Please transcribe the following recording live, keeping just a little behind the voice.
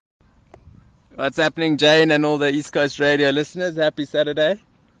What's happening, Jane, and all the East Coast radio listeners? Happy Saturday.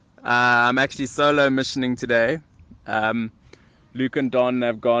 I'm actually solo missioning today. Um, Luke and Don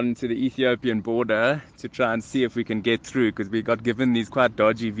have gone to the Ethiopian border to try and see if we can get through because we got given these quite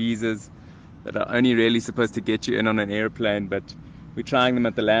dodgy visas that are only really supposed to get you in on an airplane, but we're trying them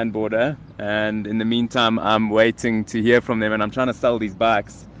at the land border. And in the meantime, I'm waiting to hear from them, and I'm trying to sell these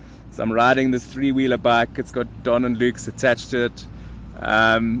bikes. So I'm riding this three-wheeler bike. It's got Don and Luke's attached to it.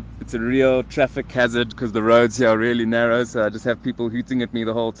 It's a real traffic hazard because the roads here are really narrow, so I just have people hooting at me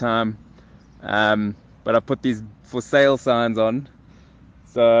the whole time. But I put these for sale signs on,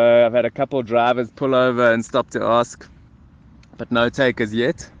 so I've had a couple drivers pull over and stop to ask, but no takers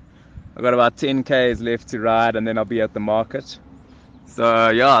yet. I've got about 10 Ks left to ride, and then I'll be at the market. So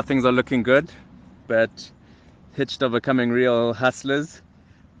yeah, things are looking good, but Hitched are becoming real hustlers.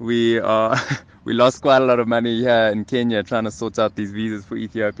 We are we lost quite a lot of money here in Kenya trying to sort out these visas for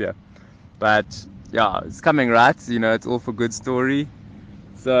Ethiopia. But yeah, it's coming right. It's all for good story.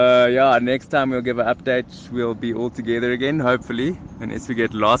 So yeah, next time we'll give an update. We'll be all together again, hopefully. Unless we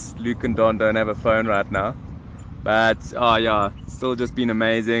get lost. Luke and Don don't have a phone right now. But oh yeah, still just been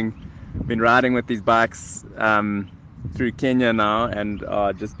amazing. Been riding with these bikes through Kenya now, and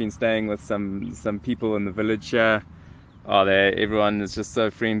just been staying with some people in the village here. Everyone is just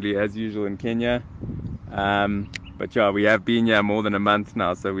so friendly as usual in Kenya. But yeah, we have been here more than a month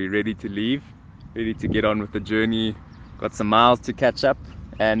now, so we're ready to leave, ready to get on with the journey. Got some miles to catch up,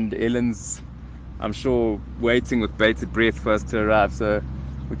 and Ellen's, I'm sure, waiting with bated breath for us to arrive, so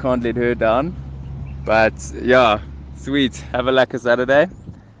we can't let her down. But yeah, sweet. Have a lucky Saturday.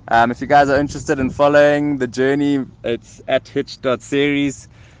 If you guys are interested in following the journey, it's at hitch.series.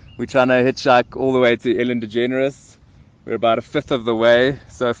 We're trying to hitchhike all the way to Ellen DeGeneres. We're about a fifth of the way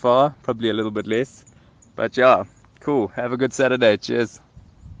so far, probably a little bit less. But yeah, cool. Have a good Saturday. Cheers.